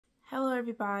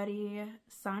everybody,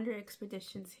 Sandra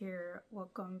Expeditions here.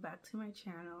 Welcome back to my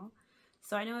channel.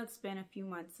 So I know it's been a few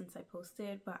months since I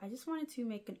posted, but I just wanted to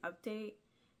make an update.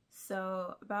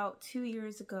 So about 2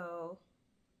 years ago,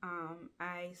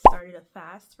 I started a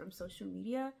fast from social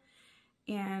media,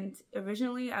 and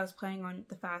originally I was planning on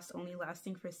the fast only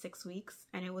lasting for 6 weeks,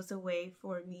 and it was a way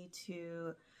for me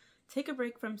to take a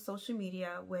break from social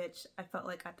media, which I felt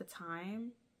like at the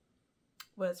time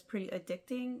was pretty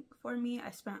addicting for me.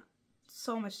 I spent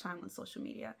so much time on social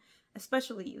media,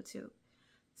 especially YouTube.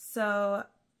 So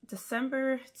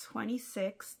December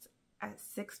 26th at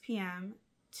 6 p.m.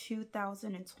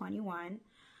 2021,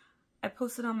 I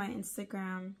posted on my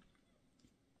Instagram,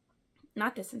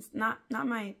 not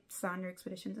my Sonder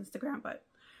Expeditions Instagram, but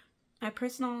my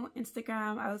personal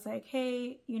Instagram. I was like,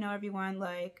 hey, everyone,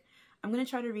 like, I'm gonna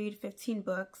try to read 15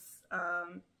 books.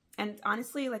 And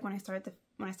honestly, like when I started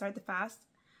the fast,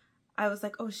 I was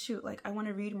like, oh shoot, like I want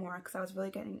to read more because I was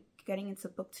really getting into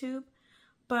BookTube,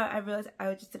 but I realized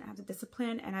I just didn't have the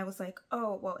discipline, and I was like,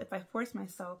 oh well, if I force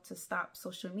myself to stop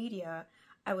social media,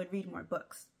 I would read more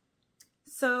books.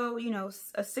 So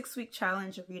a 6-week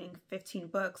challenge of reading 15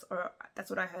 books, or that's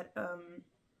what I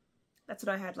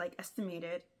had like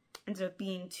estimated, ended up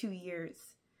being 2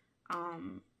 years.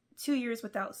 2 years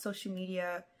without social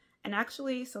media. And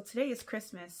actually, so today is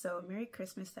Christmas, so Merry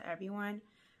Christmas to everyone.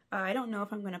 I don't know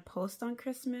if I'm going to post on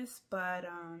Christmas, but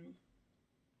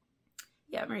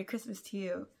yeah, Merry Christmas to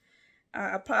you.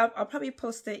 I'll probably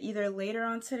post it either later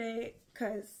on today,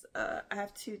 because I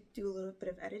have to do a little bit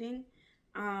of editing,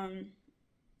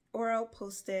 or I'll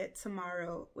post it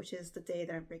tomorrow, which is the day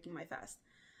that I'm breaking my fast.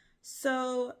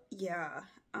 So yeah,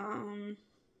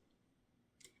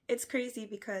 it's crazy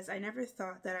because I never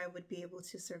thought that I would be able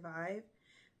to survive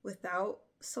without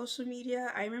social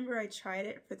media. I remember I tried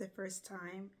it for the first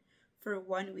time for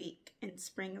 1 week in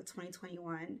spring of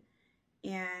 2021,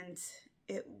 and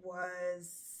it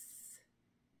was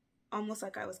almost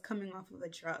like I was coming off of a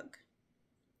drug.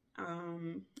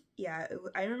 Yeah,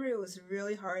 I remember it was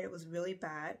really hard. It was really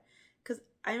bad, because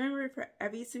I remember for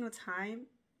every single time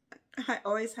I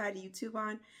always had YouTube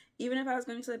on. Even if I was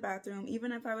going to the bathroom,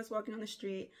 even if I was walking on the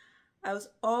street, I was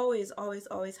always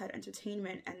had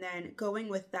entertainment, and then going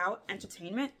without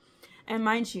entertainment. And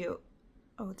mind you,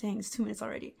 oh dang, it's 2 minutes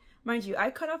already. Mind you, I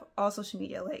cut off all social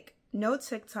media, like no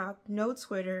TikTok, no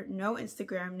Twitter, no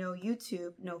Instagram, no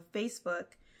YouTube, no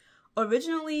Facebook.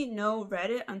 Originally, no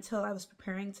Reddit until I was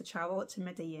preparing to travel to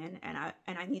Medellin, and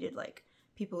I needed like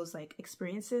people's like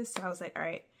experiences. So I was like, all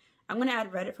right, I'm gonna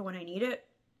add Reddit for when I need it.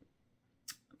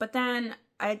 But then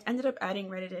I ended up adding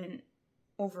Reddit in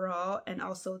overall, and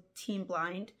also Team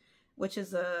Blind, which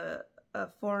is a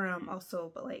forum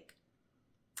also, but like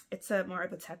it's more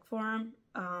of a tech forum.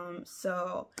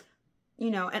 So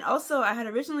and also I had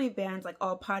originally banned like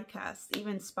all podcasts,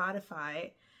 even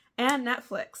Spotify and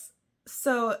Netflix.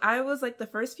 So I was like, the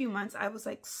first few months I was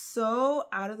like so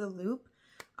out of the loop.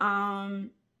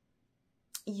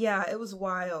 Yeah, it was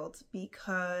wild,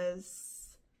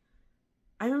 because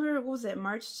I remember, what was it,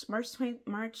 March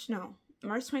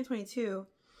 2022,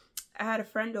 I had a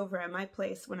friend over at my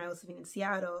place when I was living in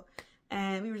Seattle,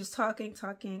 and we were just talking,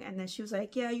 and then she was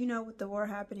like, yeah, with the war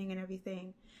happening and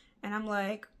everything. And I'm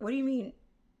like, what do you mean?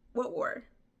 What war?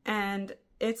 And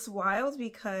it's wild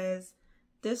because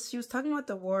she was talking about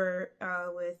the war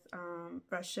with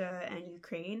Russia and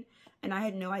Ukraine, and I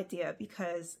had no idea,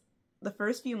 because the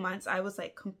first few months I was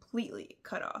like completely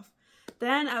cut off.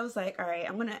 Then I was like, all right,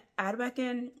 I'm gonna add back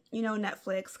in,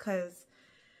 Netflix, because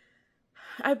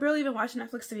I barely even watched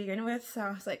Netflix to begin with. So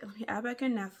I was like, let me add back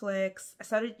in Netflix. I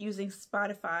started using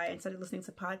Spotify and started listening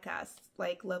to podcasts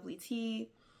like Lovely Tea,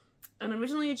 and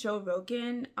originally Joe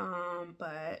Rogan,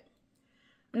 but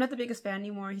I'm not the biggest fan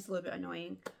anymore. He's a little bit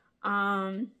annoying.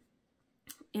 And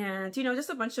just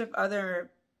a bunch of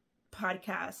other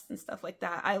podcasts and stuff like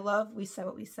that. I love We Said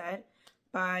What We Said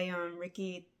by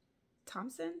Ricky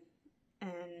Thompson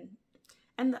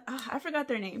and I forgot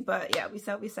their name, but yeah, We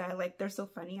Said What We Said. Like, they're so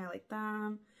funny. I like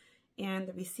them. And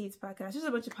the Receipts podcast. There's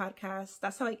a bunch of podcasts.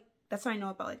 That's how I know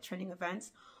about like trending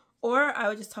events. Or I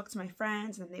would just talk to my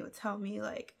friends, and they would tell me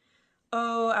like,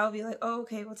 oh, I would be like, oh,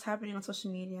 okay, what's happening on social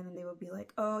media? And then they would be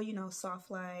like, oh, soft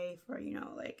life, or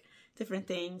like different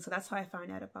things. So that's how I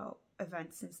found out about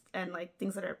events and like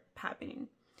things that are happening.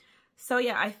 So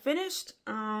yeah, I finished.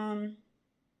 I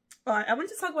wanted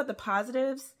to talk about the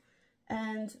positives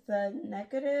and the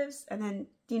negatives, and then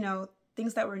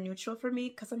things that were neutral for me,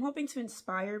 because I'm hoping to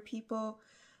inspire people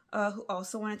who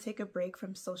also want to take a break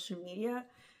from social media.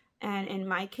 And in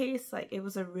my case, like, it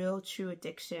was a real true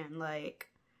addiction. Like,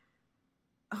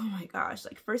 oh my gosh,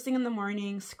 like first thing in the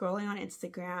morning, scrolling on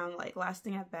Instagram, like last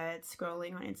thing at bed,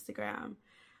 scrolling on Instagram.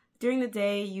 During the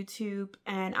day, YouTube.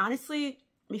 And honestly,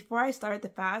 before I started the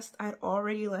fast, I'd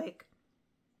already like,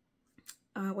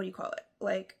 what do you call it?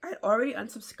 Like, I'd already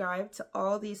unsubscribed to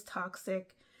all these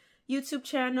toxic YouTube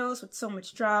channels with so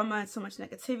much drama and so much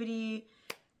negativity.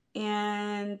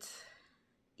 And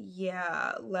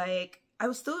yeah, like, I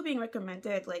was still being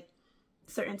recommended like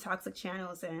certain toxic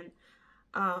channels, and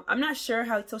I'm not sure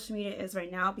how social media is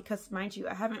right now because, mind you,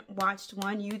 I haven't watched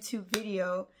one YouTube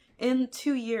video in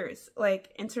 2 years.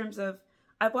 Like, in terms of,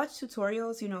 I've watched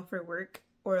tutorials, you know, for work,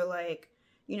 or like,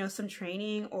 you know, some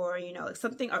training, or, you know, like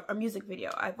something, a music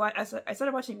video. I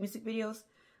started watching music videos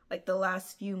like the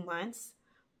last few months,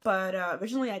 but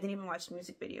originally I didn't even watch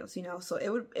music videos, you know, so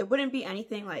it wouldn't be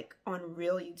anything like on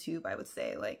real YouTube, I would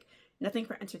say, like nothing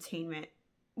for entertainment.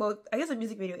 Well, I guess a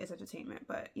music video is entertainment,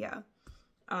 but yeah.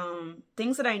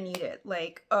 Things that I needed,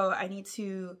 like, oh, I need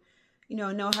to, you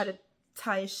know how to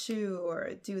tie a shoe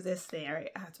or do this thing. All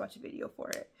right, I have to watch a video for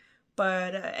it.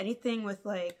 But anything with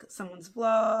like someone's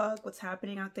vlog, what's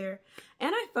happening out there.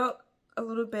 And I felt a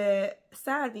little bit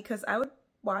sad because I would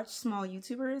watch small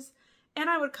YouTubers and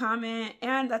I would comment,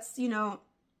 and that's, you know,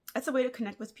 that's a way to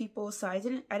connect with people. So I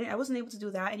wasn't able to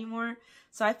do that anymore.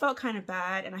 So I felt kind of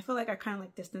bad, and I feel like I kind of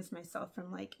like distanced myself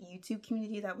from like YouTube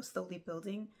community that was slowly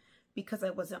building, because I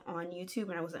wasn't on YouTube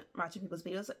and I wasn't watching people's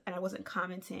videos and I wasn't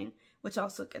commenting, which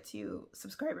also gets you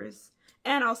subscribers.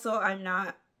 And also, I'm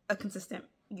not a consistent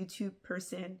YouTube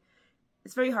person.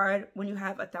 It's very hard when you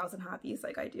have 1,000 hobbies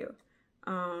like I do.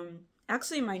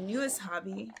 Actually, my newest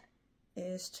hobby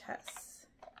is chess.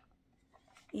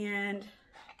 And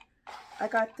I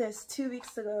got this 2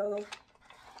 weeks ago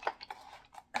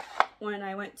when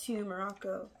I went to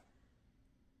Morocco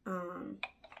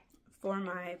for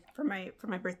my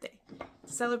birthday, to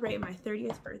celebrate my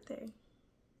 30th birthday.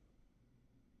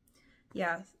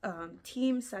 Yeah,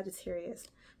 Team Sagittarius.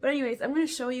 But anyways, I'm gonna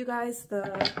show you guys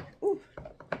the. Ooh.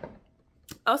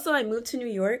 Also, I moved to New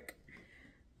York.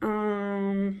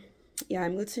 Yeah, I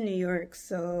moved to New York,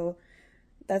 so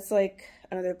that's like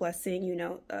another blessing. You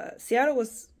know, Seattle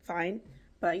was fine,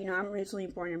 but you know, I'm originally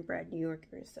born and bred New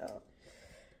Yorker, so.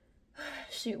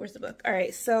 Shoot, where's the book? All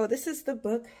right, so this is the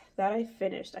book that I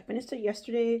finished. I finished it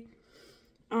yesterday.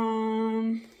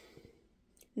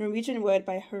 Norwegian Wood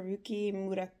by Haruki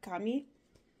Murakami.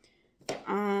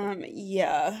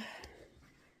 Yeah.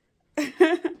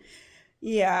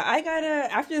 Yeah, I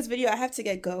gotta, after this video, I have to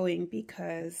get going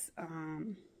because,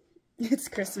 it's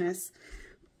Christmas.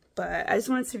 But I just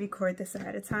wanted to record this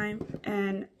ahead of time.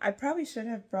 And I probably should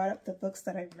have brought up the books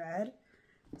that I've read.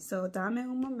 So, dame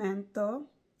un momento,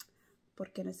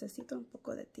 porque necesito un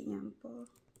poco de tiempo.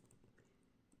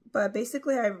 But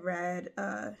basically, I read,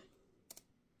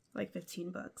 like 15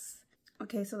 books.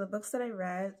 Okay, so the books that I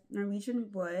read: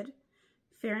 Norwegian Wood,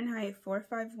 Fahrenheit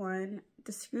 451,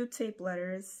 The Screwtape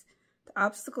Letters, The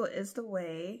Obstacle is the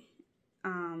Way,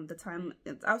 The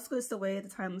Obstacle is the Way, The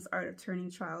Timeless Art of Turning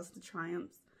Trials into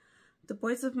Triumphs, The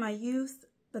Boys of My Youth,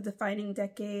 The Defining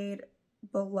Decade,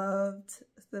 Beloved,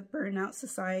 The Burnout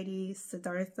Society,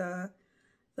 Siddhartha,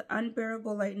 The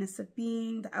Unbearable Lightness of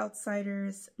Being, The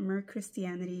Outsiders, Mere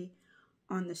Christianity,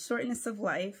 On the Shortness of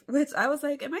Life, which I was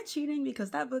like, am I cheating?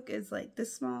 Because that book is like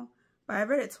this small, but I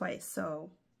read it twice, so,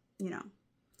 you know.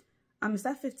 Is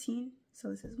that 15? So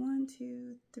this is 1,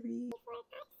 2, 3, 4,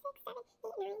 5, 6, 7,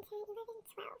 8, 9, 10, 11,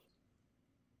 12.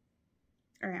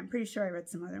 All right, I'm pretty sure I read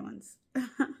some other ones.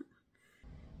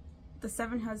 The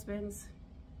Seven Husbands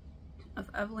of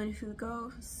Evelyn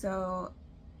Hugo. So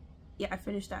yeah, I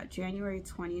finished that January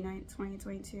 29th,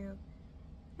 2022.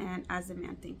 And As a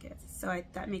Man Thinketh. So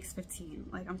that makes 15.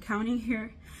 Like, I'm counting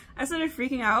here. I started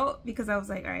freaking out because I was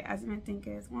like, all right, As a Man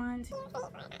Thinketh, 1, 2,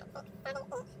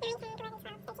 3.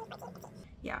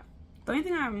 Yeah. The only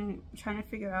thing I'm trying to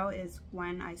figure out is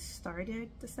when I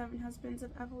started The Seven Husbands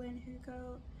of Evelyn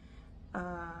Hugo.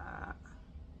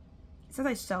 It says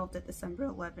I shelved it December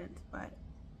 11th, but,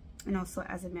 and also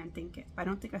As a Man Thinketh. But I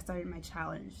don't think I started my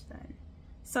challenge then.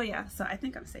 So yeah, so I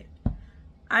think I'm safe.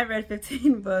 I read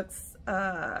 15 books,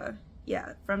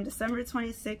 yeah, from December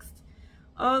 26th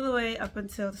all the way up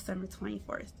until December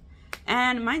 24th.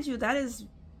 And mind you, that is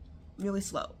really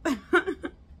slow.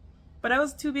 But I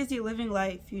was too busy living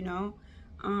life, you know.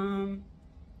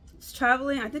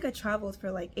 Traveling, I think I traveled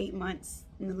for like 8 months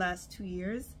in the last 2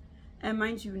 years. And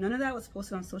mind you, none of that was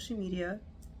posted on social media.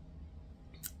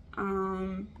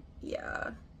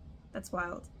 Yeah, that's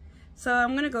wild. So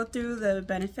I'm gonna go through the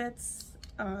benefits.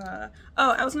 Oh,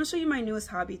 I was gonna show you my newest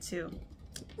hobby too.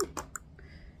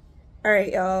 All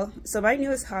right, y'all. So my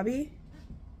newest hobby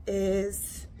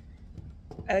is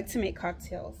I like to make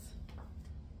cocktails.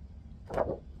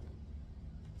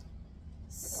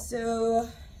 So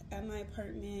at my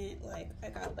apartment, like I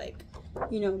got like,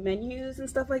 you know, menus and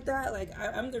stuff like that. Like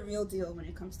I'm the real deal when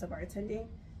it comes to bartending.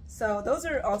 So those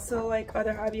are also like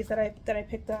other hobbies that I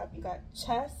picked up. You got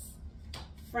chess,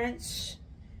 French,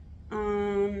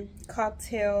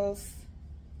 cocktails.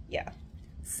 Yeah.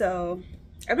 So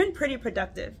I've been pretty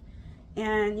productive.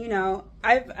 And you know,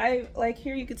 I like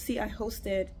here you can see I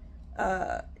hosted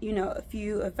you know, a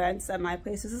few events at my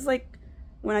place. This is like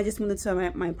when I just moved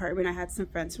into my apartment. I had some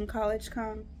friends from college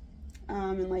come,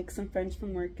 and like some friends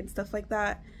from work and stuff like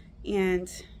that. And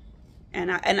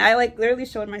I like literally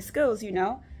showed my skills, you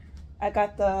know. I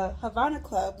got the Havana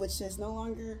Club, which is no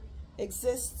longer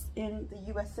exists in the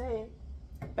USA,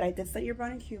 but I did study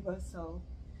abroad in Cuba, so.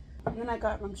 And then I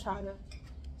got ranchada,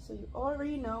 so you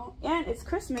already know. And it's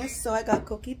Christmas, so I got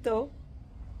coquito.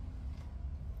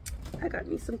 I got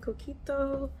me some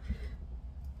coquito.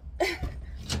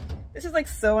 This is like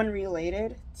so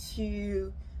unrelated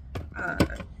to,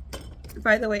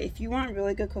 by the way, if you want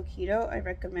really good coquito, I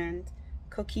recommend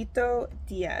Coquito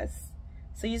Diaz.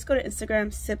 So you just go to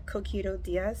Instagram, sip Coquito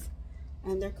Diaz,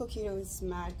 and their coquito is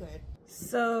mad good.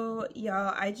 So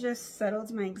y'all, I just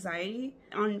settled my anxiety.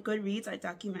 On Goodreads, I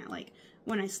document like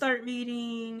when I start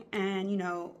reading and, you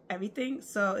know, everything.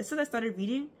 So it says I started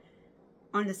reading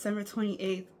on December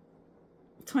 28th,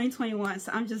 2021.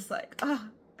 So I'm just like, oh,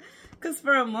 because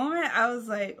for a moment I was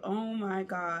like, oh my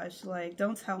gosh, like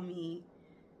don't tell me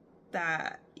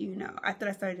that, you know, I thought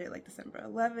I started it like December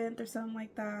 11th or something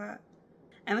like that.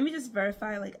 And let me just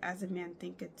verify, like, as a man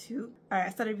thinketh too. All right, I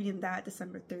started reading that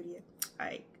December 30th. All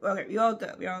right, okay, we all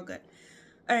good, we're all good.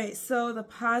 All right, so the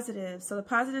positives. So the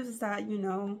positives is that, you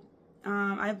know,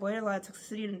 I avoided a lot of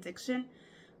toxicity and addiction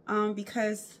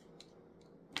because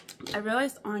I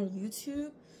realized on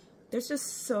YouTube, there's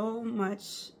just so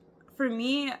much. For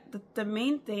me, the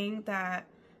main thing that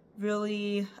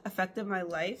really affected my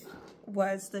life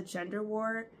was the gender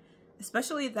war,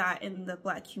 especially that in the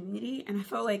Black community. And I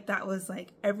felt like that was like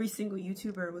every single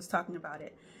YouTuber was talking about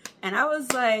it. And I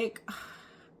was like,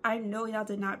 I know y'all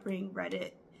did not bring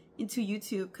Reddit into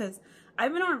YouTube, because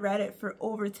I've been on Reddit for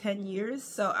over 10 years.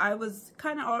 So I was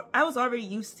already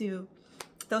used to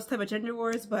those type of gender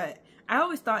wars, but I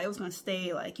always thought it was going to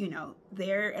stay like, you know,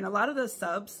 there. And a lot of the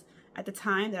subs at the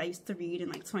time that I used to read in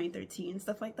like 2013,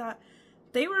 stuff like that,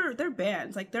 they're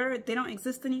banned. Like they don't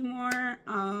exist anymore,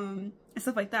 and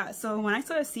stuff like that. So when I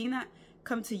started seeing that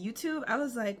come to YouTube, I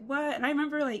was like, what? And I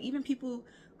remember like even people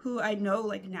who I know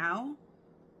like now,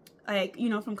 like, you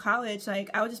know, from college, like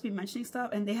I would just be mentioning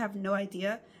stuff and they have no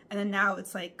idea. And then now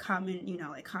it's like common, you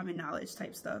know, like common knowledge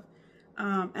type stuff.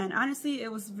 And honestly,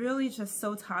 it was really just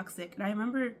so toxic. And I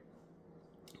remember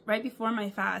right before my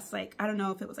fast, like, I don't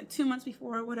know if it was like 2 months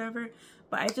before or whatever,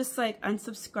 but I just like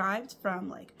unsubscribed from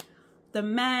like the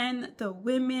men, the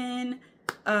women,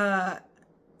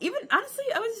 even honestly,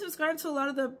 I was subscribed to a lot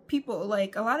of the people.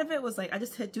 Like a lot of it was like, I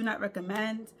just hit do not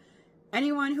recommend.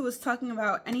 Anyone who was talking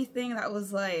about anything that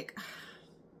was like,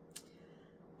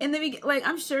 in the beginning, like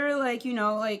I'm sure like, you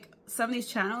know, like some of these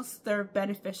channels, they're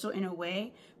beneficial in a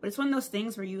way, but it's one of those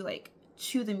things where you like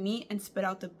chew the meat and spit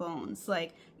out the bones.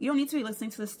 Like you don't need to be listening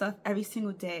to this stuff every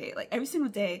single day, like every single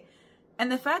day.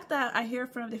 And the fact that I hear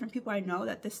from different people I know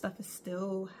that this stuff is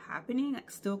still happening,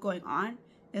 like still going on,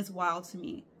 is wild to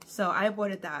me. So I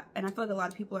avoided that. And I feel like a lot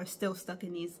of people are still stuck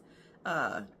in these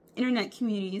internet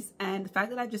communities. And the fact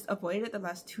that I've just avoided it the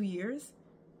last 2 years,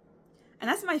 and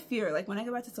that's my fear. Like when I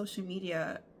go back to social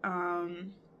media,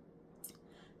 I'm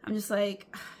just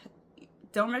like,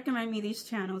 don't recommend me these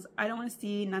channels. I don't want to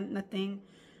see nothing.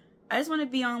 I just want to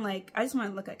be on like, I just want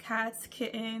to look at cats,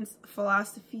 kittens,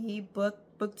 philosophy,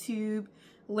 booktube,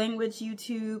 language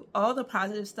YouTube, all the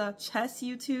positive stuff, chess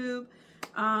YouTube.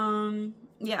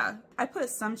 Yeah, I put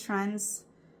some trends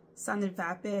sounded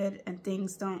vapid and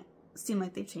things don't seem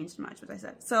like they've changed much, as I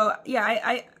said. So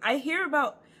yeah, I hear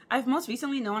about, I've most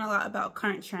recently known a lot about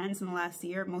current trends in the last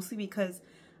year, mostly because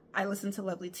I listen to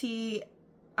Lovely T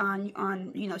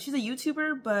on you know, she's a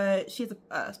YouTuber, but she has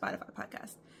a Spotify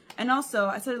podcast. And also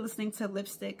I started listening to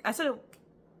I started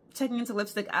checking into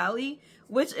Lipstick Alley,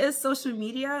 which is social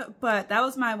media, but that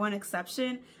was my one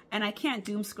exception, and I can't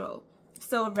doom scroll.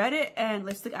 So Reddit and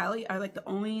Lipstick Alley are like the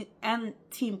only, and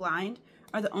Team Blind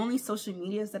are the only social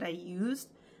medias that I used,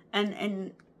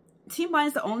 and Team Blind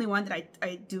is the only one that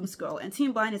I doom scroll. And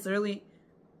Team Blind is literally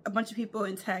a bunch of people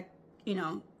in tech, you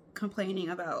know, complaining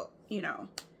about, you know,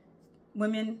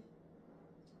 women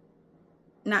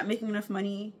not making enough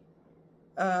money,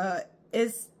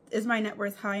 is my net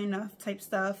worth high enough type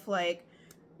stuff, like,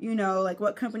 you know, like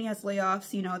what company has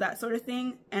layoffs, you know, that sort of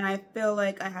thing. And I feel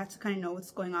like I have to kind of know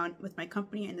what's going on with my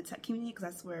company and the tech community because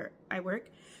that's where I work.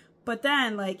 But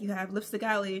then, like, you have Lipstick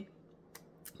Alley,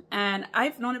 and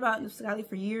I've known about Lipstick Alley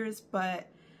for years, but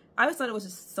I always thought it was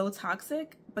just so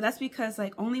toxic. But that's because,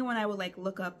 like, only when I would, like,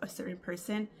 look up a certain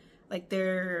person, like,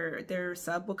 their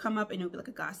sub will come up and it would be, like,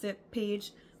 a gossip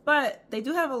page. But they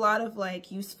do have a lot of,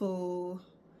 like, useful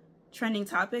trending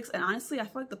topics, and honestly, I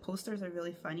feel like the posters are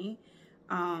really funny.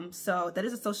 So that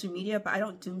is a social media, but I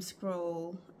don't doom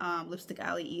scroll Lipstick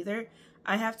Alley either.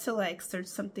 I have to, like, search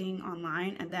something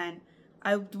online, and then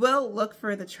I will look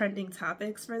for the trending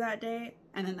topics for that day,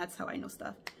 and then that's how I know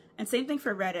stuff. And same thing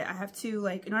for Reddit. I have to,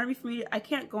 like, in order for me to, I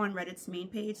can't go on Reddit's main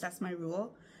page. That's my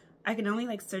rule. I can only,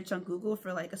 like, search on Google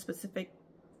for, like, a specific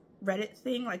Reddit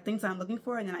thing, like, things I'm looking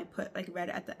for, and then I put, like,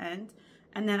 Reddit at the end.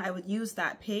 And then I would use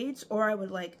that page, or I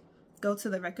would, like, go to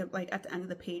the, like, at the end of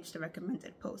the page, the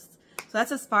recommended posts. So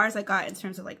that's as far as I got in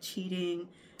terms of, like, cheating.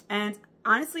 And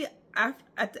honestly,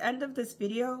 at the end of this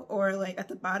video, or, like, at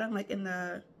the bottom, like, in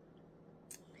the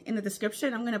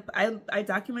description, I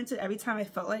documented every time I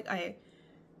felt like I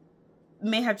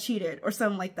may have cheated or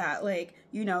something like that. Like,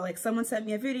 you know, like someone sent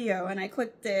me a video and I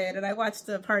clicked it and I watched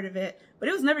a part of it, but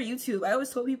it was never YouTube. I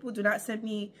always told people, do not send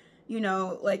me, you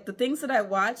know, like the things that I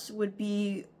watched would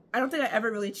be, I don't think I ever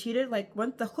really cheated. Like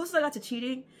the closest I got to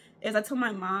cheating is I told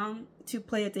my mom to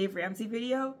play a Dave Ramsey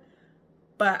video,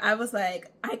 but I was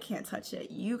like, I can't touch it.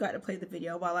 You got to play the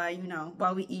video while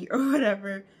while we eat or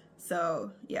whatever.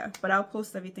 So yeah, but I'll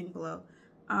post everything below.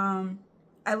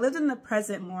 I lived in the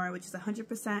present more, which is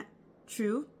 100%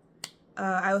 true.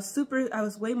 I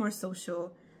was way more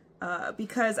social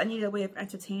because I needed a way of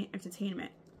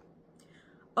entertainment.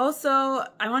 Also,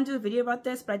 I want to do a video about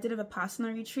this, but I did a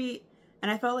Vipassana retreat,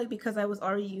 and I felt like because I was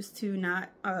already used to not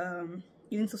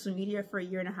using social media for a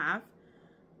year and a half,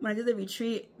 when I did the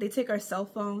retreat, they take our cell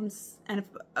phones, and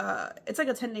it's like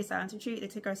a 10-day silence retreat. They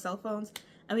take our cell phones,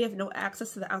 and we have no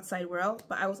access to the outside world.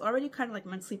 But I was already kind of like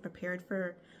mentally prepared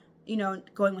for, you know,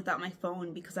 going without my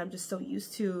phone because I'm just so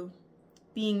used to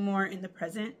being more in the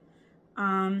present.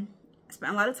 I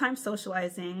spent a lot of time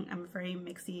socializing. I'm a very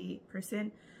mixy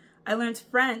person. I learned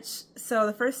French. So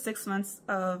the first 6 months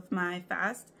of my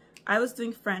fast, I was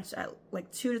doing French at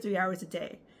like 2 to 3 hours a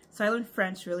day. So I learned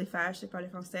French really fast. Je parle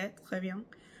français très bien.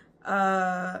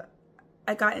 I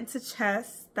got into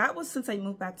chess. That was since I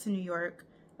moved back to New York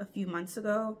a few months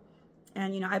ago.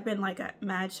 And, you know, I've been like at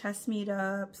mad chess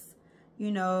meetups,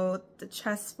 you know, the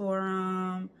chess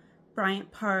forum,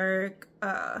 Bryant Park.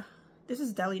 There's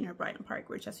this deli near Bryant Park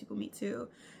where chess people meet too.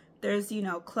 There's, you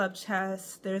know, club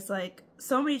chess. There's like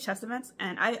so many chess events,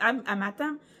 and I'm at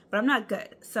them, but I'm not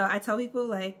good. So I tell people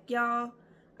like, y'all,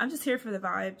 I'm just here for the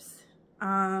vibes.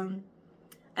 And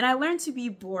I learned to be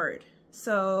bored.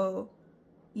 So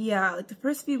yeah, like the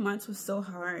first few months was so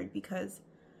hard because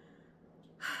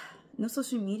no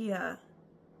social media,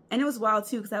 and it was wild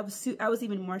too because I was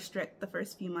even more strict the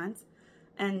first few months,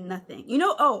 and nothing. You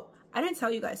know, oh, I didn't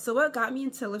tell you guys. So what got me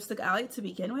into Lipstick Alley to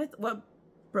begin with, what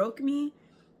broke me,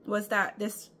 was that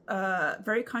this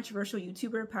very controversial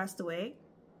YouTuber passed away.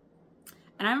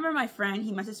 And I remember my friend,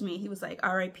 he messaged me, he was like,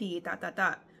 RIP, ...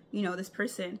 you know, this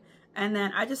person. And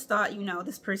then I just thought, you know,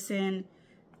 this person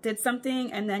did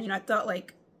something, and then, you know, I thought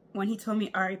like, when he told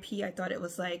me RIP, I thought it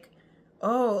was like,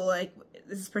 oh, like,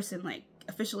 this person like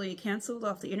officially canceled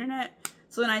off the internet.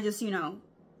 So then I just, you know,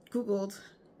 Googled,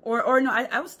 or no,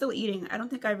 I was still eating. I don't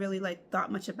think I really like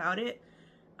thought much about it.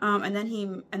 And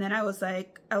then I was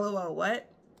like, LOL, what?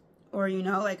 Or, you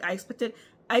know, like I expected,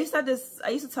 I used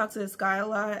to talk to this guy a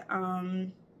lot,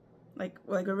 like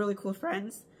we're really cool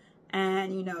friends.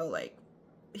 And, you know, like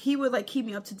he would like keep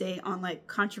me up to date on like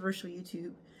controversial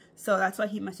YouTube. So that's why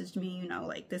he messaged me, you know,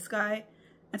 like this guy.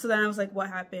 And so then I was like, what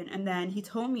happened? And then he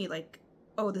told me like,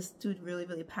 oh, this dude really,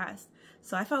 really passed.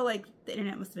 So I felt like the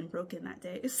internet must have been broken that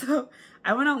day. So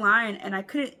I went online and I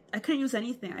couldn't use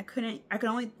anything. I could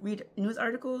only read news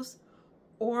articles,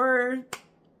 or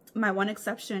my one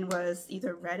exception was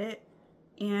either Reddit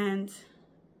and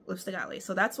Lipstick Alley.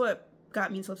 So that's what got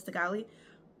me into Lipstick Alley.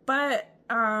 But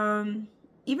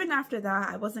even after that,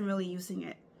 I wasn't really using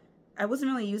it. I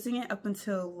wasn't really using it up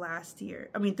until last year.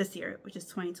 I mean, this year, which is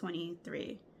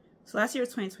 2023. So last year was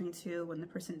 2022 when the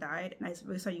person died, and I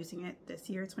really started using it this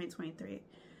year, 2023.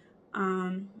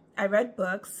 I read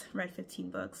books, read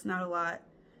 15 books, not a lot.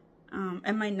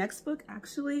 And my next book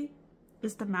actually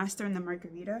is The Master and the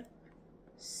Margarita.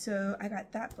 So I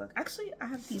got that book. Actually, I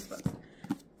have these books.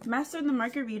 Master and the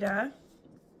Margarita.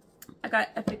 I got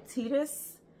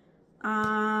Epictetus,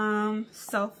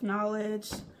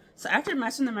 Self-Knowledge. So after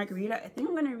Master and the Margarita, I think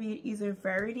I'm going to read either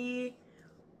Verity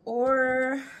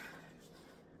Or,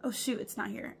 oh shoot, it's not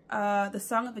here. The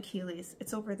Song of Achilles.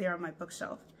 It's over there on my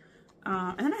bookshelf.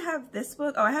 And then I have this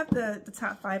book. Oh, I have the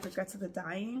Top 5 Regrets of the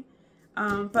Dying.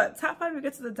 But Top 5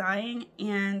 Regrets of the Dying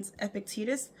and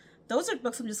Epictetus, those are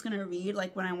books I'm just going to read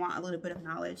like when I want a little bit of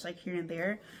knowledge, like here and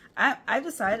there. I've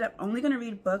decided I'm only going to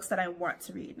read books that I want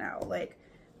to read now. Like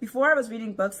before I was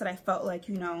reading books that I felt like,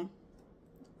 you know,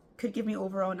 could give me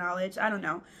overall knowledge. I don't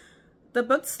know. The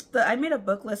books that I made a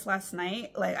book list last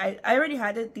night. Like I already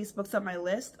had these books on my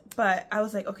list, but I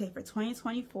was like, okay, for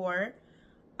 2024,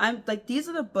 I'm like, these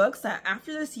are the books that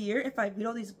after this year, if I read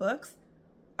all these books,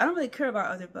 I don't really care about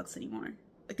other books anymore.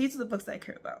 Like these are the books that I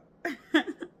care about.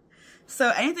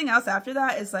 So anything else after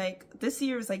that is like, this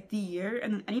year is like the year,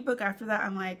 and then any book after that,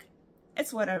 I'm like,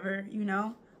 it's whatever, you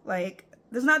know? Like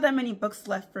there's not that many books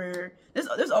left for,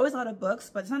 there's always a lot of books,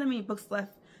 but there's not that many books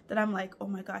left that I'm like, oh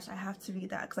my gosh, I have to read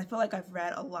that, because I feel like I've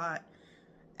read a lot.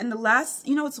 And the last,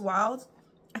 you know what's wild?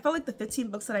 I felt like the 15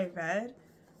 books that I read,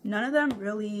 none of them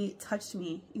really touched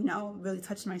me, you know, really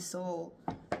touched my soul.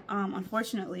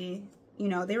 Unfortunately, you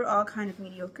know, they were all kind of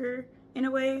mediocre in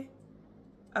a way.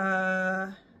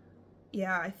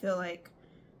 Yeah, I feel like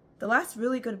the last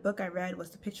really good book I read was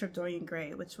The Picture of Dorian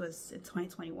Gray, which was in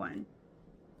 2021.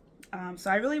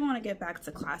 So I really want to get back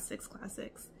to classics.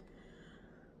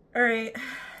 All right.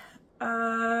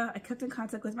 I kept in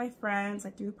contact with my friends.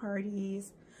 I threw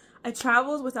parties. I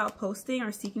traveled without posting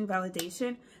or seeking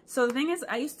validation. So the thing is,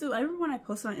 I remember when I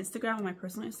posted on Instagram, on my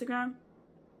personal Instagram,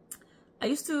 I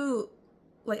used to,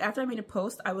 like, after I made a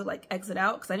post, I would, like, exit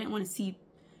out because I didn't want to see,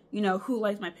 you know, who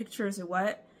liked my pictures or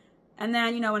what. And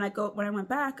then, you know, when I went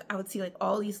back, I would see, like,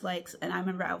 all these likes, and I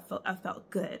remember I felt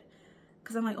good.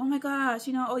 Because I'm like, oh my gosh,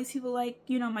 you know, all these people like,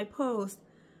 you know, my post.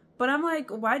 But I'm like,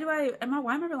 why am I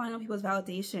relying on people's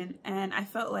validation? And I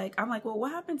felt like, I'm like, well,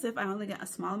 what happens if I only get a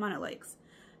small amount of likes?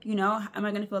 You know, am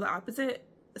I going to feel the opposite?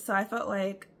 So I felt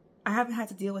like I haven't had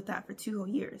to deal with that for 2 whole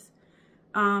years.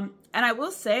 And I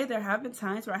will say there have been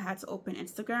times where I had to open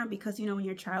Instagram because, you know, when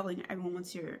you're traveling, everyone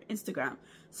wants your Instagram.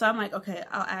 So I'm like, okay,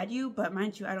 I'll add you, but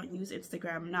mind you, I don't use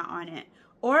Instagram. I'm not on it.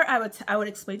 Or I would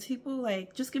explain to people,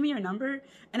 like, just give me your number.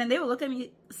 And then they would look at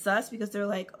me sus because they're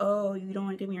like, oh, you don't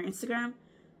want to give me your Instagram?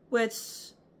 Which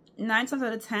 9 times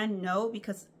out of 10, no,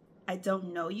 because I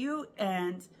don't know you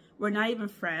and we're not even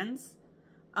friends.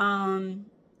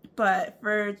 But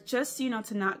for just, you know,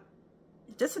 to not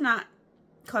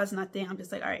cause nothing, I'm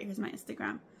just like, all right, here's my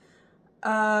Instagram.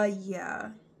 Yeah.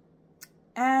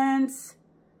 And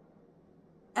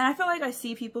I feel like I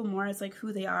see people more as like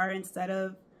who they are instead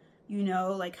of, you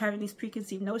know, like having these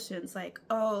preconceived notions. Like,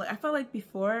 oh, I felt like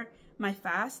before my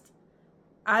fast,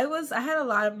 I had a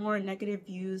lot of more negative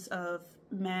views of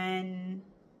men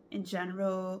in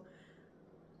general.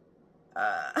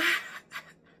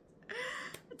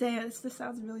 Damn, this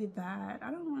sounds really bad. I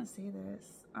don't want to say this.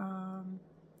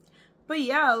 But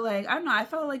yeah, like, I don't know, I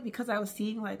felt like because I was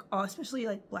seeing like especially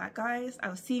like black guys, I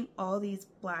was seeing all these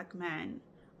black men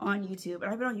on YouTube,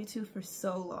 and I've been on YouTube for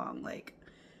so long, like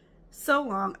so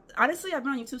long. Honestly, I've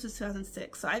been on YouTube since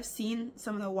 2006, so I've seen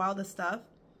some of the wildest stuff.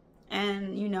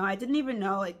 And, you know, I didn't even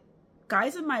know, like,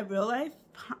 guys in my real life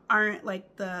aren't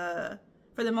like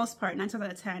for the most part, 9 times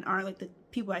out of 10, aren't like the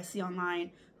people I see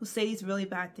online who say these really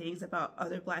bad things about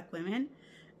other black women.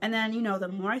 And then, you know, the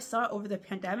more I saw over the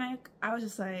pandemic, I was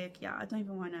just like, yeah, I don't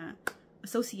even want to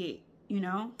associate, you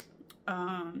know?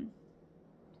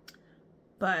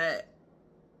 But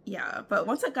yeah, but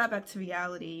once I got back to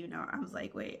reality, you know, I was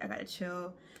like, wait, I gotta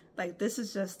chill. Like, this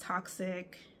is just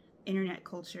toxic internet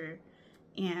culture.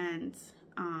 And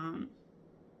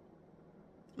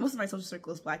most of my social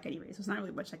circle is black anyway, so it's not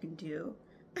really much I can do.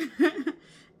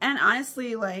 And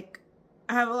honestly, like,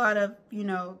 I have a lot of, you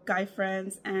know, guy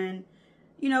friends, and,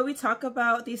 you know, we talk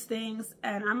about these things,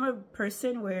 and I'm a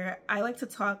person where I like to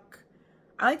talk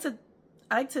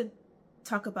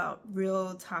about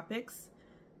real topics.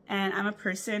 And I'm a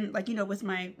person, like, you know, with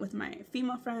my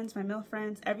female friends, my male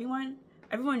friends, everyone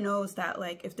knows that,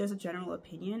 like, if there's a general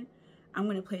opinion, I'm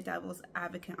going to play devil's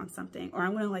advocate on something, or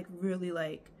I'm going to, like, really,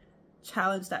 like,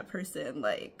 challenge that person.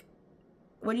 Like,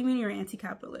 what do you mean you're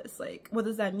anti-capitalist? Like, what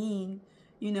does that mean?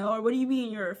 You know, or what do you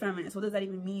mean you're a feminist? What does that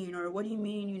even mean? Or what do you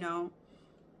mean, you know,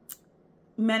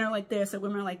 men are like this or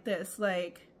women are like this?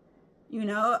 Like, you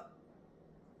know,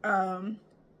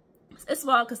 it's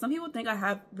wild because some people think I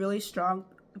have really strong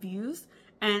views,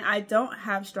 and I don't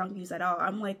have strong views at all.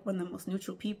 I'm like one of the most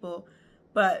neutral people.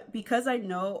 But because I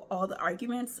know all the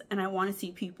arguments, and I want to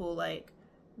see people like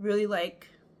really, like,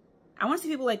 I want to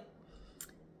see people like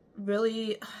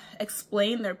really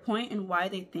explain their point and why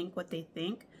they think what they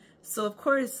think. So of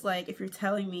course, like, if you're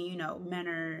telling me, you know, men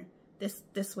are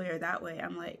this way or that way.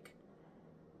 I'm like,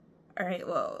 all right,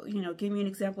 well, you know, give me an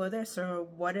example of this, or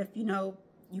what if, you know,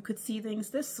 you could see things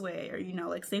this way, or, you know,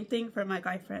 like same thing for my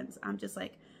guy friends. I'm just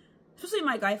like, especially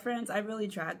my guy friends, I really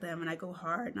drag them and I go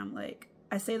hard, and I'm like,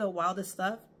 I say the wildest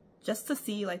stuff just to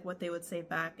see like what they would say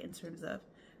back in terms of,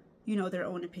 you know, their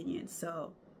own opinions.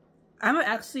 So I'm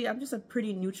just a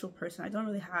pretty neutral person. I don't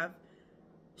really have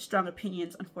strong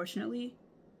opinions, unfortunately.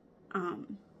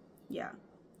 Yeah.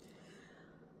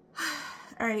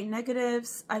 All right,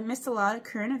 negatives. I missed a lot of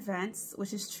current events,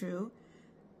 which is true.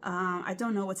 I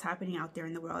don't know what's happening out there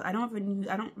in the world. I don't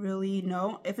really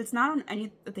know. If it's not on any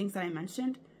of the things that I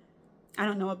mentioned, I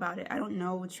don't know about it. I don't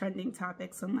know trending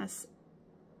topics unless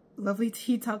Lovely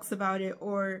Tea talks about it,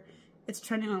 or it's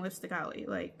trending on Lipstick Alley,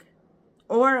 like,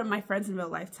 or my friends in real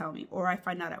life tell me, or I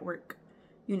find out at work,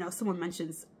 you know, someone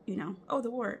mentions, you know, oh,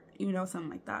 the war, you know, something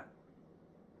like that.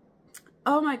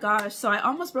 Oh my gosh, so I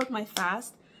almost broke my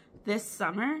fast this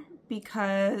summer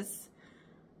because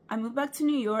I moved back to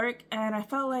New York, and I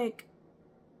felt like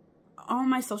all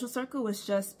my social circle was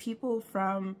just people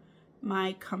from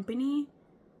my company.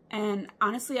 And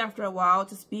honestly, after a while,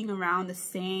 just being around the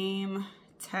same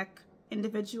tech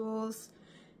individuals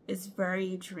is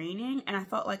very draining. And I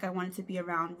felt like I wanted to be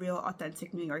around real,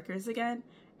 authentic New Yorkers again.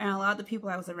 And a lot of the people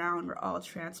I was around were all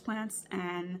transplants.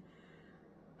 And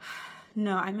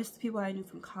no, I missed the people I knew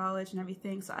from college and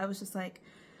everything. So I was just like,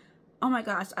 oh my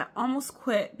gosh, I almost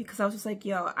quit because I was just like,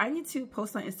 yo, I need to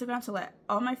post on Instagram to let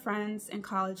all my friends in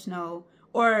college know,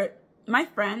 or my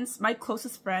friends, my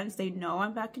closest friends, they know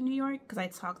I'm back in New York because I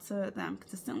talk to them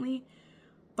consistently.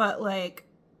 But like,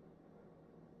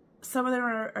 some of them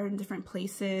are in different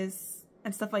places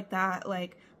and stuff like that.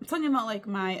 Like, I'm talking about like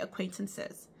my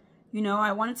acquaintances. You know,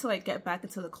 I wanted to like get back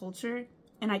into the culture,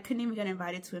 and I couldn't even get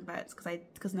invited to events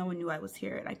because no one knew I was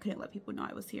here, and I couldn't let people know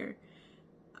I was here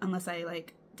unless I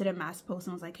like did a mass post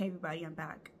and was like, hey everybody, I'm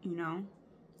back, you know.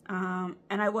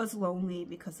 And I was lonely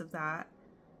because of that.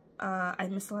 I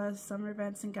missed a lot of summer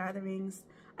events and gatherings.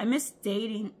 I missed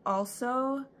dating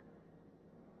also.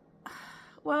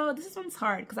 Well, this one's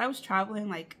hard because I was traveling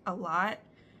like a lot,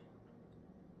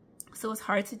 so it was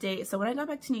hard to date. So when I got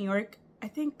back to New York, I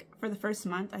think for the first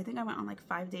month, I think I went on like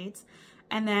 5 dates,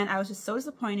 and then I was just so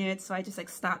disappointed, so I just like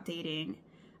stopped dating.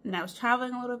 And then I was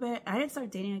traveling a little bit. I didn't start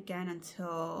dating again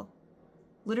until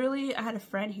literally I had a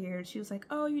friend here, and she was like,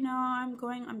 oh, you know, I'm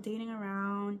dating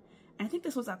around, and I think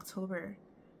this was October.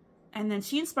 And then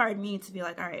she inspired me to be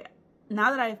like, all right,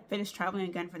 now that I finished traveling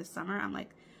again for the summer, I'm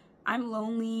like, I'm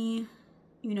lonely,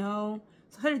 you know.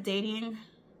 So I started dating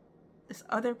this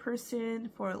other person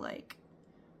for like,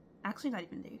 actually not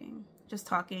even dating, just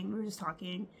talking. We were just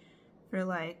talking for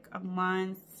like a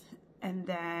month, and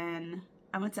then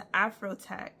I went to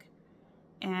Afrotech,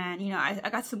 and you know, I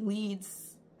got some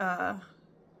leads. The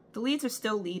leads are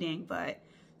still leading, but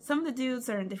some of the dudes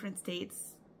are in different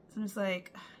states. So I'm just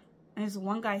like, and there's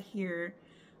one guy here,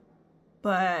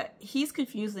 but he's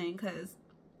confusing because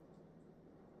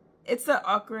it's an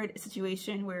awkward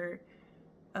situation where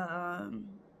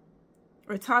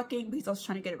we're talking, but he's also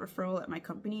trying to get a referral at my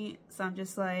company. So I'm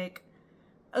just like,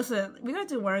 listen, we gotta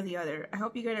do one or the other. I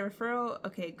hope you get a referral.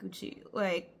 Okay, Gucci.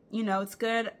 Like, you know, it's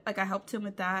good. Like, I helped him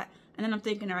with that. And then I'm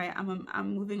thinking, all right,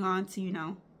 I'm moving on to, you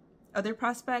know, other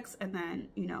prospects. And then,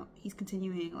 you know, he's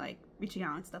continuing like reaching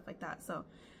out and stuff like that. So,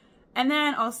 and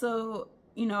then also,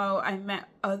 you know, I met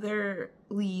other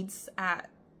leads I've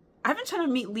been trying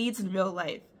to meet leads in real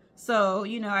life. So,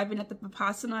 you know, I've been at the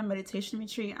Vipassana meditation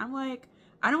retreat. I'm like,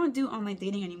 I don't want to do online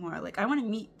dating anymore. Like, I want to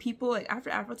meet people. Like, after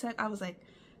Afrotech, I was like,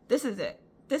 this is it.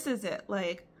 This is it.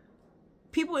 Like,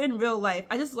 people in real life.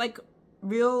 I just like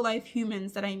real life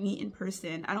humans that I meet in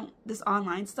person. This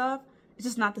online stuff, it's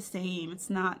just not the same. It's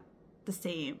not the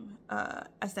same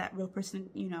as that real person,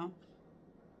 you know.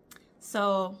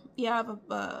 So, yeah, I have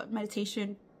a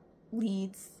meditation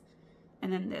leads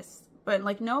and then this. But,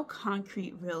 like, no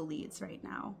concrete real leads right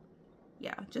now.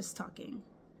 Yeah, just talking.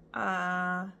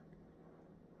 Harder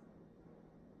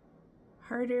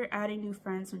adding new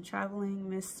friends when traveling,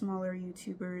 miss smaller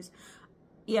YouTubers.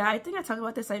 Yeah, I think I talked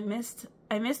about this. I missed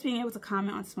being able to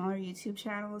comment on smaller YouTube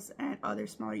channels and other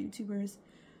smaller YouTubers.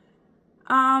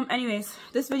 Anyways,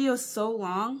 this video is so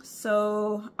long,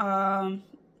 so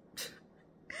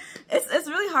it's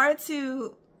really hard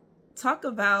to talk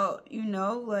about, you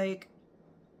know, like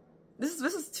this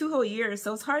is 2 whole years,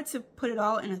 so it's hard to put it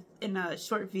all in a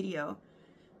short video.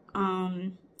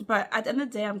 But at the end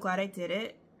of the day, I'm glad I did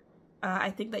it.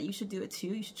 I think that you should do it too.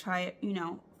 You should try it, you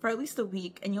know, for at least a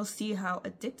week, and you'll see how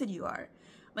addicted you are.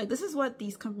 Like, this is what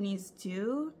these companies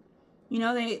do. You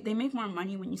know, they make more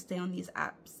money when you stay on these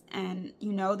apps. And,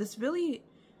 you know, this really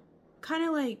kind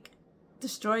of like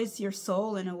destroys your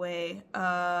soul in a way.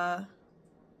 Because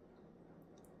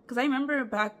I remember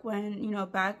back when, you know,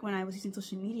 back when I was using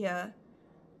social media,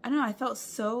 I don't know, I felt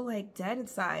so like dead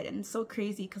inside, and it's so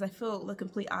crazy because I feel the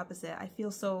complete opposite. I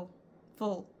feel so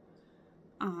full.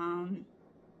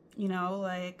 You know,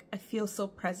 like I feel so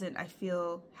present. I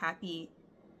feel happy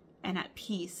and at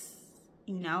peace.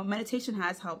 You know, meditation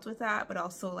has helped with that, but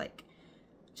also like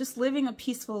just living a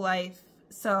peaceful life.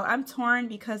 So I'm torn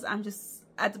because I'm just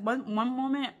at one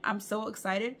moment I'm so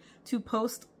excited to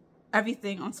post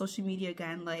everything on social media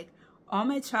again, like all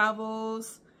my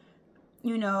travels,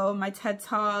 you know, my TED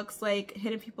Talks, like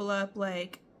hitting people up,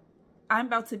 like I'm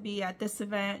about to be at this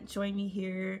event, join me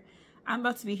here. I'm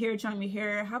about to be here, join me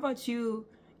here. How about you,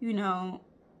 you know,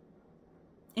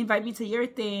 invite me to your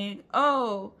thing.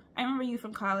 Oh, I remember you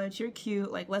from college. You're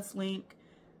cute. Like, let's link.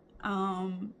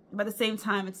 But at the same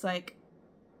time, it's like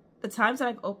the times that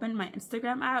I've opened my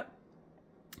Instagram app,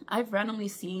 I've randomly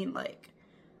seen like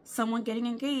someone getting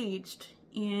engaged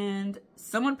and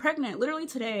someone pregnant. Literally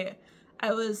today,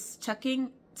 I was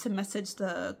checking to message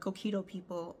the Coquito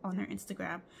people on their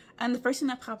Instagram, and the first thing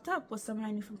that popped up was someone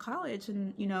I knew from college,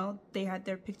 and you know, they had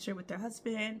their picture with their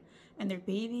husband and their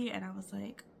baby, and I was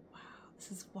like, wow,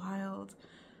 this is wild.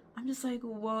 I'm just like,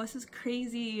 whoa, this is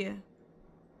crazy.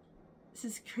 This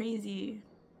is crazy.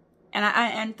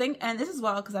 And this is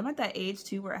wild because I'm at that age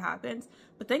too where it happens,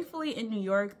 but thankfully in New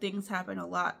York things happen a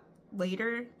lot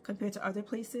later compared to other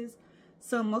places.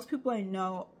 So most people I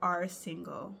know are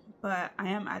single, but I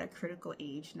am at a critical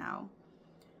age now.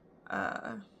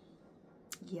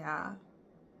 Yeah.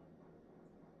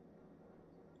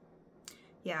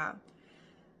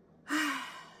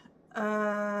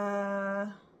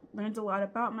 Learned a lot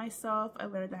about myself. I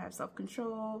learned to have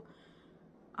self-control.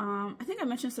 I think I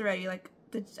mentioned this already, like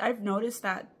I've noticed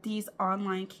that these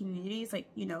online communities, like,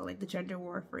 you know, like the gender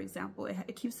war, for example,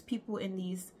 it keeps people in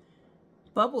these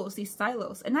bubbles, these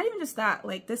silos. And not even just that,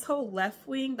 like this whole left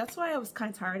wing, that's why I was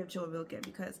kind of tired of Joe Rogan,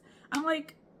 because I'm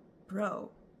like,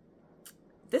 bro,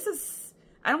 I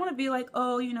don't want to be like,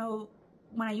 oh, you know,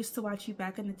 when I used to watch you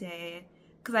back in the day,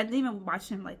 because I didn't even watch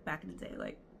him like back in the day.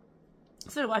 Like, I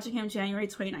started watching him January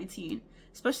 2019,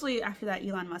 especially after that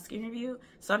Elon Musk interview.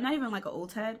 So I'm not even like an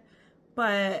old head,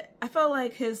 but I felt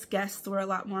like his guests were a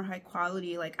lot more high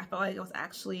quality. Like I felt like I was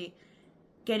actually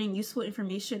getting useful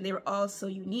information. They were all so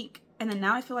unique. And then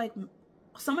now I feel like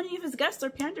so many of his guests are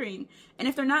pandering. And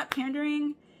if they're not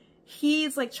pandering,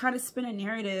 he's like trying to spin a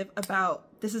narrative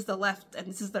about this is the left and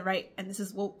this is the right and this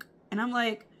is woke. And I'm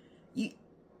like,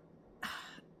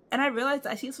 and I realized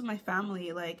I see this with my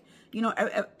family. Like, you know,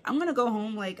 I'm going to go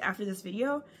home like after this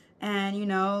video, and, you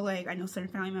know, like I know certain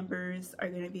family members are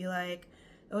going to be like,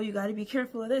 oh, you got to be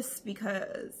careful of this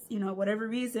because, you know, whatever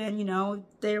reason, you know,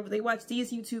 they watch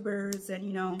these YouTubers, and,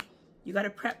 you know, you got to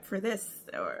prep for this,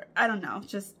 or I don't know,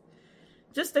 just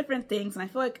different things. And I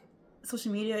feel like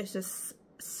social media is just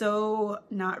so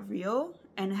not real,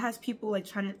 and it has people like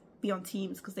trying to be on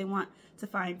teams because they want to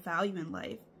find value in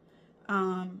life.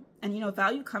 And, you know,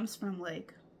 value comes from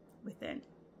like within.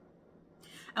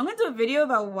 I'm going to do a video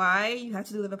about why you have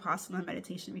to do the Vipassana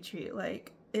meditation retreat.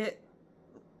 Like, it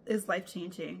is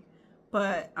life-changing.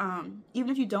 But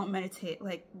even if you don't meditate,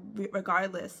 like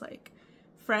regardless, like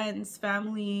friends,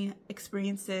 family,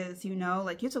 experiences, you know,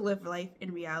 like you have to live life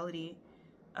in reality.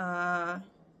 Yeah,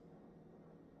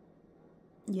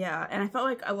 and I felt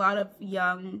like a lot of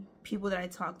young people that I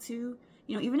talk to,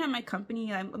 you know, even at my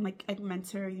company, I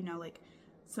mentor, you know, like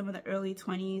some of the early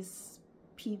 20s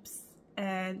peeps,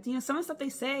 and, you know, some of the stuff they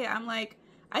say, I'm like,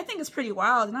 I think it's pretty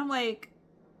wild, and I'm like,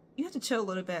 you have to chill a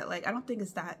little bit. Like, I don't think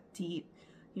it's that deep,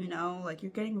 you know, like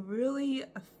you're getting really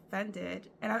offended,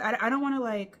 and I don't want to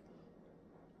like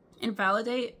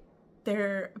invalidate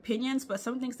their opinions, but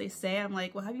some things they say, I'm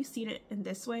like, well, have you seen it in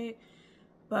this way?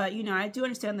 But, you know, I do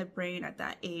understand the brain at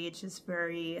that age is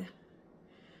very,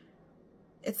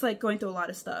 it's like going through a lot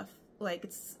of stuff. Like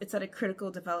it's at a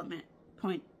critical development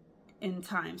point in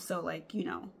time. So like, you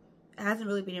know, it hasn't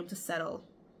really been able to settle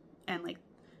and like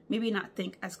maybe not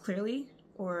think as clearly,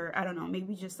 or I don't know,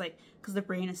 maybe just like, because the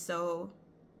brain is so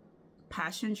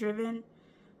passion driven.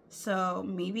 So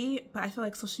maybe, but I feel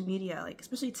like social media, like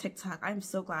especially TikTok, I'm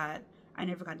so glad I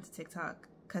never got into TikTok,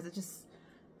 because it just,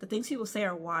 the things people say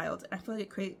are wild. And I feel like it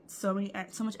creates so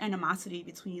much animosity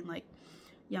between like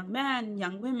young men,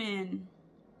 young women,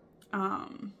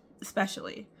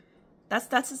 especially.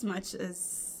 That's as much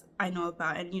as I know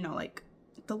about. And, you know, like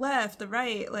the left, the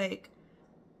right, like,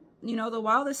 you know, the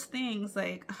wildest things,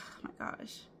 like, oh my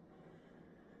gosh.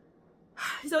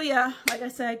 So yeah, like I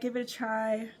said, give it a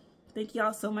try. Thank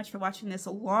y'all so much for watching this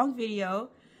long video.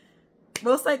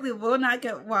 most likely will not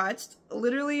get watched.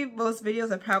 Literally, most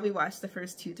videos I probably watched the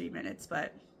first 2-3 minutes,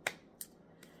 but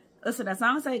listen, as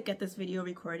long as I get this video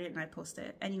recorded and I post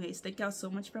it. Anyways, thank y'all so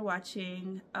much for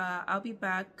watching. I'll be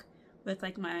back with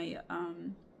like my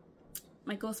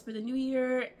my goals for the new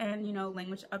year and, you know,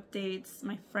 language updates,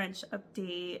 my French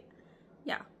update.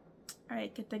 Yeah. All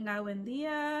right, que tenga buen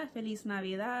día, feliz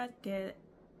Navidad, que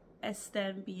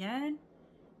estén bien,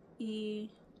 y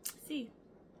sí.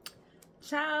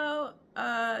 Ciao.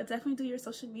 Definitely do your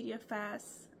social media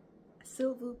fast.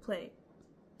 S'il vous plaît.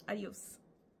 Adios.